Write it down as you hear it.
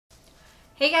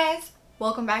Hey guys!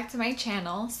 Welcome back to my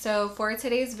channel. So for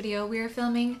today's video, we are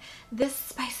filming this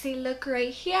spicy look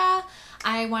right here.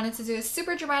 I wanted to do a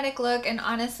super dramatic look, and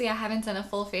honestly, I haven't done a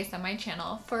full face on my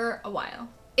channel for a while.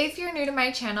 If you're new to my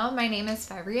channel, my name is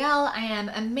Fabrielle. I am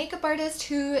a makeup artist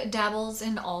who dabbles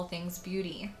in all things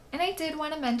beauty. And I did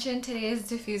want to mention today's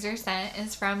diffuser scent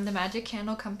is from the Magic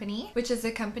Candle Company, which is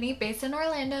a company based in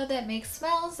Orlando that makes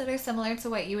smells that are similar to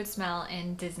what you would smell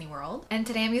in Disney World. And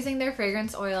today I'm using their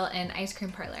fragrance oil in Ice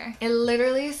Cream Parlor. It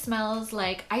literally smells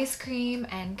like ice cream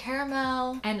and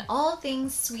caramel and all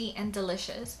things sweet and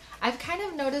delicious. I've kind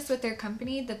of noticed with their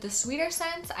company that the sweeter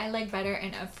scents I like better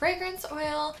in a fragrance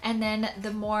oil, and then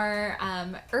the more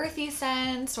earthy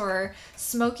scents or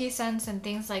smoky scents and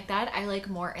things like that I like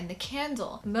more in the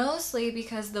candle. Mostly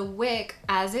because the wick,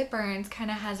 as it burns,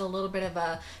 kind of has a little bit of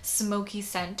a smoky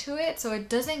scent to it, so it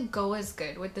doesn't go as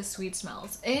good with the sweet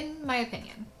smells, in my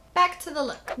opinion. Back to the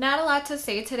look. Not a lot to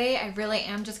say today. I really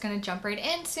am just gonna jump right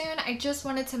in soon. I just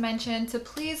wanted to mention to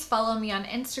please follow me on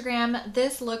Instagram.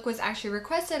 This look was actually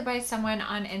requested by someone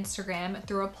on Instagram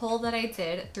through a poll that I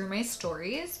did through my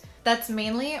stories. That's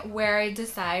mainly where I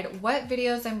decide what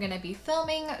videos I'm gonna be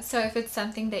filming. So if it's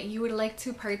something that you would like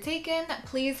to partake in,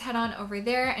 please head on over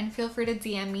there and feel free to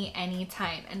DM me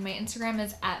anytime. And my Instagram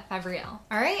is @Fabrielle.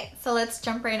 All right, so let's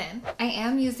jump right in. I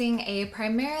am using a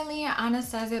primarily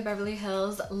Anastasia Beverly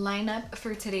Hills lineup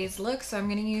for today's look. So I'm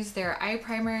gonna use their eye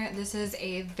primer. This is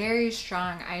a very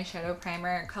strong eyeshadow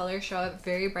primer. Colors show up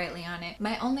very brightly on it.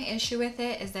 My only issue with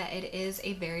it is that it is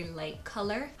a very light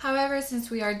color. However, since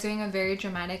we are doing a very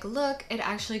dramatic look, it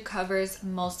actually covers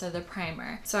most of the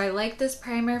primer. So I like this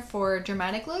primer for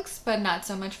dramatic looks, but not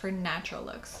so much for natural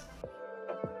looks.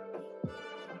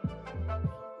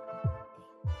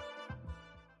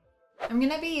 I'm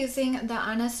gonna be using the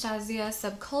Anastasia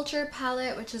Subculture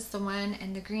palette, which is the one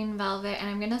in the green velvet, and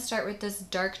I'm gonna start with this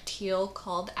dark teal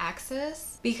called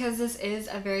Axis. Because this is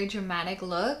a very dramatic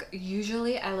look,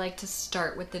 usually I like to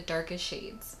start with the darkest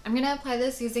shades. I'm gonna apply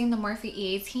this using the Morphe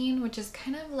E18, which is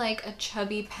kind of like a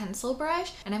chubby pencil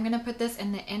brush, and I'm gonna put this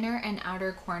in the inner and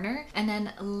outer corner, and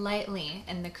then lightly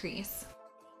in the crease.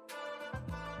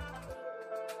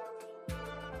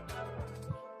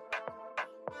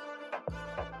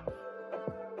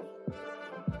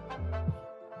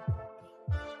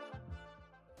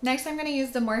 Next, I'm going to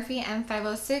use the Morphe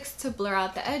M506 to blur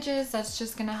out the edges. That's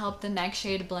just going to help the next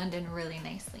shade blend in really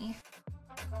nicely.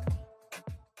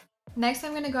 Next,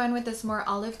 I'm going to go in with this more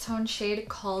olive tone shade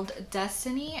called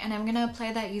Destiny, and I'm going to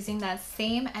apply that using that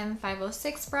same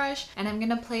M506 brush, and I'm going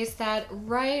to place that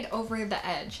right over the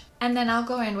edge. And then I'll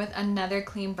go in with another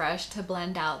clean brush to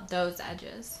blend out those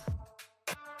edges.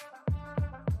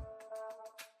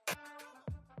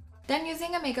 Then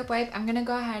using a makeup wipe, I'm going to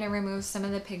go ahead and remove some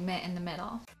of the pigment in the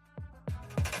middle.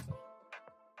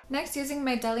 Next, using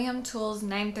my Delium Tools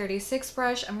 936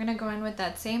 brush, I'm going to go in with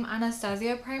that same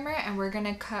Anastasia primer, and we're going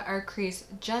to cut our crease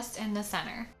just in the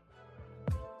center.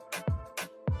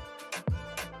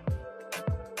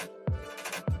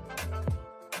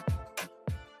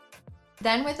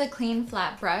 Then with a clean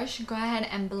flat brush, go ahead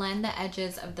and blend the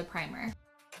edges of the primer.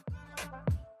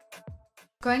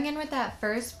 Going in with that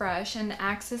first brush and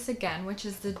Axis again, which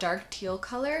is the dark teal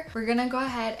color, we're gonna go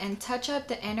ahead and touch up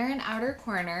the inner and outer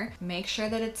corner, make sure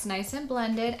that it's nice and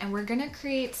blended, and we're gonna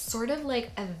create sort of like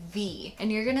a V.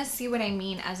 And you're gonna see what I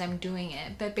mean as I'm doing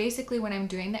it. But basically when I'm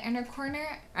doing the outer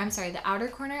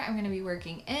corner, I'm gonna be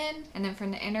working in, and then from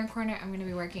the inner corner, I'm gonna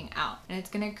be working out. And it's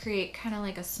gonna create kind of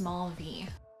like a small V.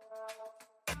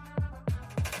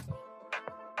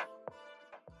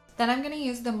 Then I'm going to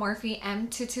use the Morphe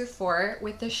M224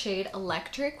 with the shade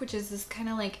Electric, which is this kind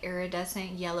of like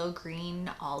iridescent yellow, green,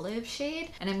 olive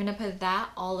shade. And I'm going to put that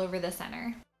all over the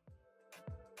center.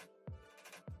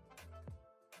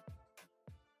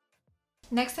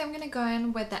 Next, I'm going to go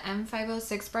in with the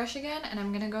M506 brush again, and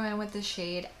I'm going to go in with the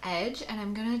shade Edge, and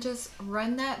I'm going to just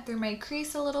run that through my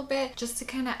crease a little bit just to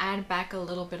kind of add back a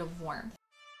little bit of warmth.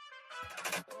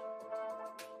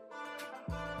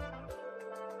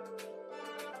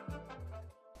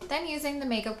 Then using the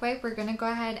makeup wipe, we're gonna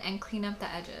go ahead and clean up the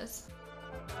edges.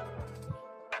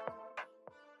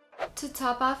 To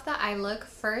top off the eye look,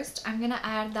 first I'm gonna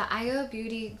add the IO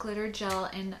Beauty Glitter Gel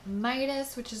in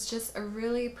Midas, which is just a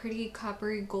really pretty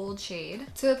coppery gold shade.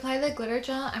 To apply the glitter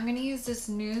gel, I'm gonna use this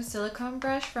new silicone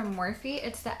brush from Morphe.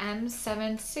 It's the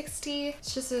M760.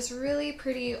 It's just this really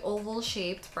pretty oval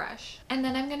shaped brush. And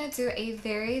then I'm gonna do a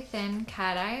very thin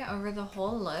cat eye over the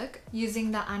whole look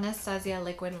using the Anastasia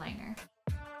liquid liner.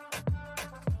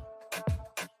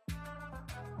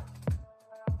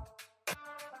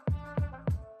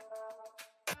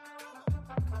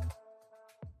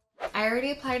 I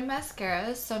already applied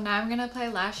mascara, so now I'm gonna apply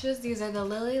lashes. These are the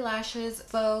Lilly lashes,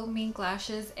 Faux Mink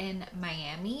lashes in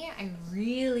Miami. I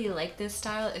really like this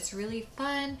style. It's really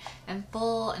fun and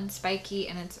full and spiky,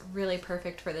 and it's really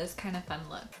perfect for this kind of fun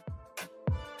look.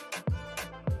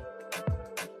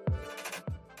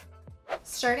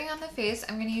 Starting on the face,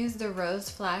 I'm going to use the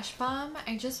Rose Flash Balm.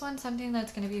 I just want something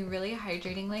that's going to be really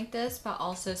hydrating like this, but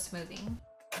also smoothing.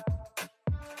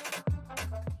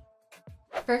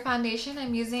 For foundation,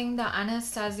 I'm using the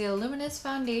Anastasia Luminous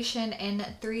foundation in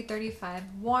 335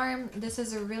 Warm. This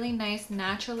is a really nice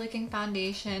natural looking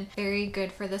foundation. Very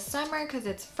good for the summer because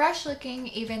it's fresh looking,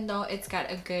 even though it's got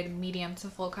a good medium to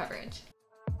full coverage.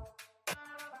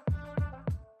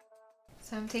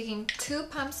 So I'm taking 2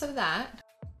 pumps of that.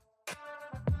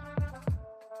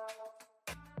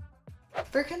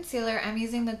 For concealer, I'm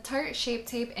using the Tarte Shape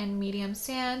Tape in Medium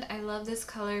Sand. I love this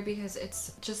color because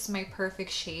it's just my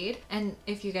perfect shade. And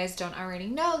if you guys don't already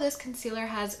know, this concealer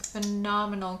has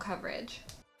phenomenal coverage.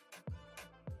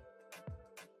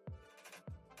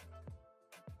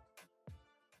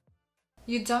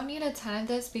 You don't need a ton of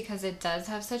this because it does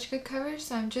have such good coverage,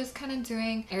 so I'm just kind of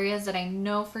doing areas that I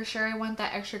know for sure I want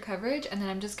that extra coverage, and then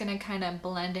I'm just going to kind of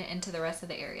blend it into the rest of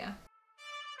the area.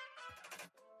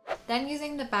 Then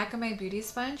using the back of my beauty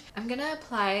sponge, I'm going to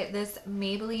apply this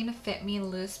Maybelline Fit Me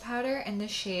Loose Powder in the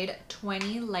shade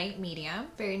 20 Light Medium.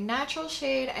 Very natural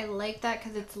shade. I like that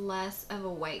because it's less of a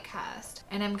white cast.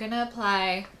 And I'm going to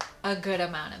apply a good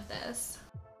amount of this.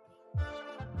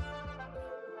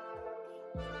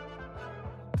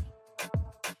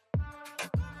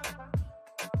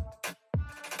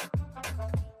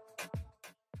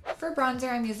 For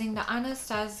bronzer, I'm using the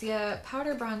Anastasia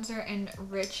Powder Bronzer in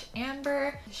Rich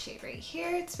Amber. The shade right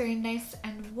here, it's very nice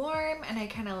and warm, and I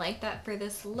kind of like that for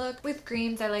this look. With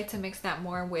greens, I like to mix that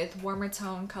more with warmer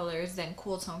tone colors than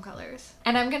cool tone colors.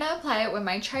 And I'm gonna apply it with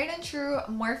my tried and true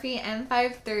Morphe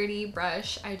N530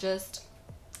 brush.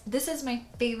 This is my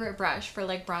favorite brush for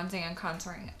like bronzing and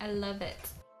contouring. I love it.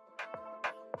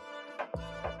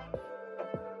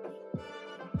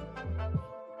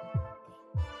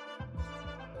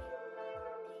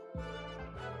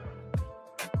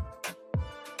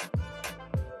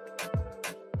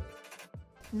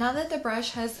 Now that the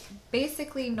brush has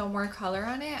basically no more color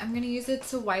on it, I'm going to use it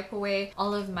to wipe away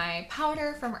all of my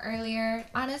powder from earlier.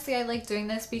 Honestly, I like doing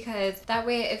this because that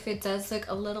way if it does look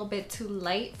a little bit too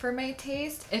light for my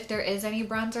taste, if there is any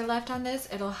bronzer left on this,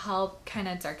 it'll help kind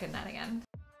of darken that again.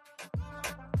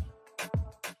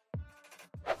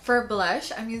 For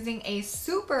blush, I'm using a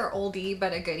super oldie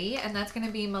but a goodie, and that's going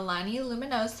to be Milani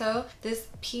Luminoso. This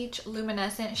peach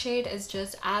luminescent shade is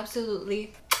just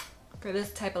absolutely for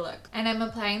this type of look. And I'm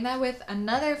applying that with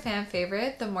another fan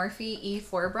favorite, the Morphe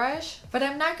E4 brush. But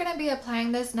I'm not going to be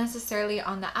applying this necessarily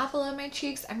on the apple of my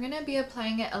cheeks. I'm going to be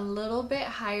applying it a little bit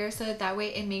higher so that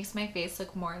way it makes my face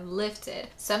look more lifted.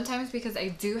 Sometimes because I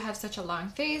do have such a long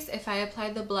face, if I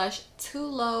apply the blush too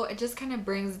low, it just kind of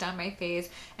brings down my face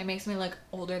and makes me look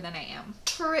older than I am.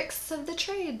 Tricks of the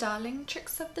trade, darling.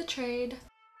 Tricks of the trade.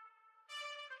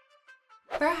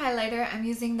 For highlighter, I'm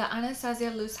using the Anastasia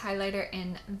Loose Highlighter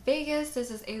in Vegas.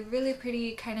 This is a really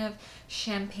pretty kind of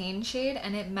champagne shade,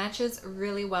 and it matches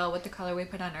really well with the color we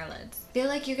put on our lids. I feel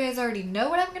like you guys already know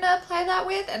what I'm going to apply that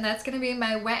with, and that's going to be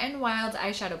my Wet n Wild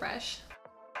eyeshadow brush.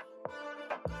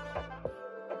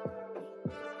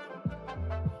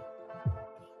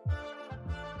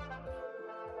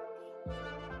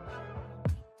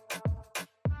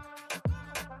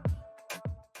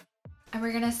 And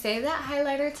we're gonna save that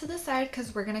highlighter to the side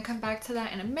because we're gonna come back to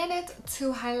that in a minute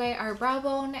to highlight our brow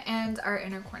bone and our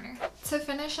inner corner. To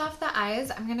finish off the eyes,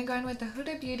 I'm gonna go in with the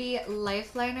Huda Beauty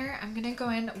Lifeliner. I'm gonna go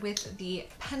in with the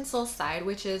pencil side,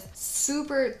 which is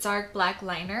super dark black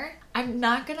liner. I'm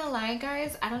not gonna lie,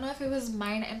 guys, I don't know if it was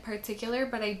mine in particular,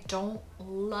 but I don't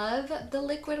love the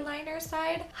liquid liner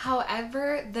side.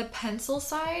 However, the pencil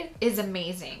side is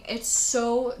amazing. It's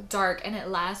so dark and it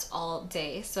lasts all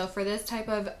day. So for this type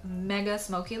of mega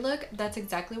smoky look, that's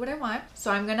exactly what I want.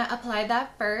 So I'm gonna apply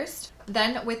that first.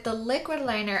 Then with the liquid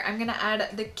liner, I'm gonna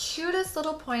add the cutest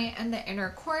little point in the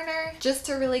inner corner just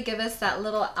to really give us that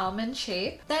little almond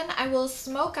shape. Then I will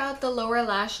smoke out the lower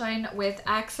lash line with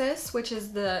Axis, which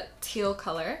is the teal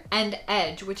color, and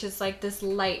Edge, which is like this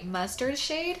light mustard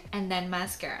shade, and then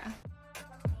mascara.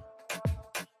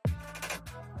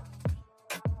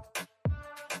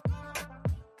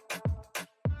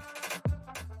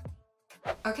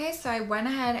 Okay, so I went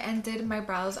ahead and did my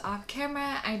brows off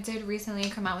camera. I did recently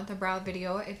come out with a brow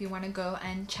video if you want to go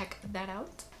and check that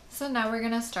out. So now we're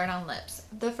gonna start on lips.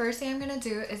 The first thing I'm gonna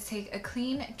do is take a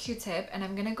clean Q-tip and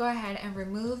I'm gonna go ahead and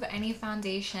remove any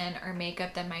foundation or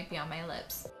makeup that might be on my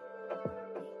lips.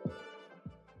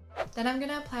 Then I'm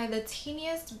gonna apply the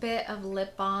teeniest bit of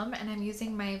lip balm, and I'm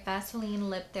using my Vaseline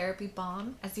Lip Therapy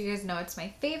Balm. As you guys know, it's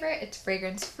my favorite. It's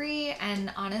fragrance free,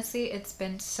 and honestly, it's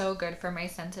been so good for my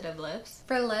sensitive lips.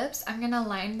 For lips, I'm gonna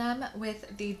line them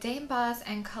with the Dame Boss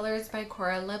and Colors by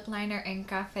Cora lip liner in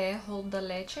Café Hold de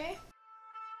Leche.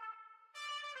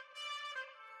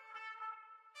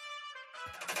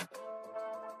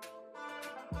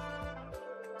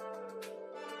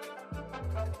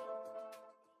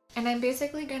 And I'm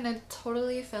basically gonna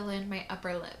totally fill in my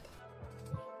upper lip.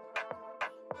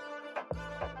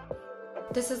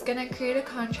 This is gonna create a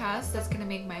contrast that's gonna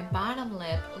make my bottom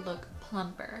lip look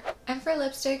plumper. And for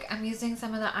lipstick, I'm using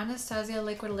some of the Anastasia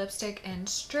liquid lipstick in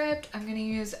Stripped. I'm gonna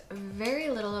use very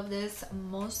little of this,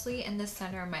 mostly in the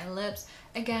center of my lips.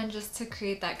 Again, just to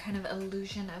create that kind of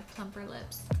illusion of plumper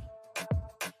lips.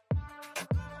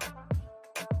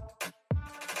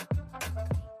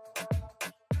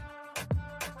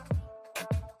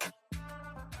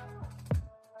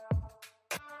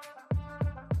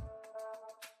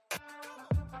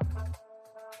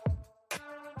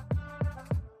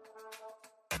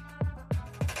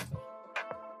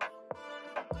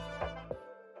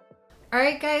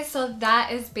 Alright guys, so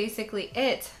that is basically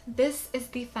it. This is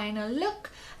the final look.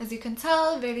 As you can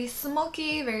tell, very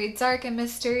smoky, very dark and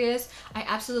mysterious. I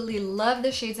absolutely love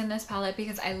the shades in this palette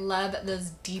because I love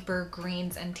those deeper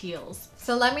greens and teals.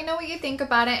 So let me know what you think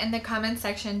about it in the comment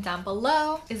section down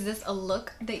below. Is this a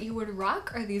look that you would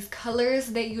rock? Are these colors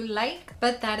that you like?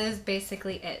 But that is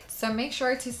basically it. So make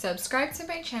sure to subscribe to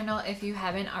my channel if you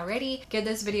haven't already. Give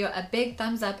this video a big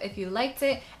thumbs up if you liked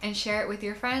it, and share it with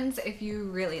your friends if you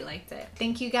really liked it.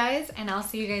 Thank you guys, and I'll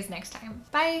see you guys next time.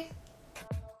 Bye!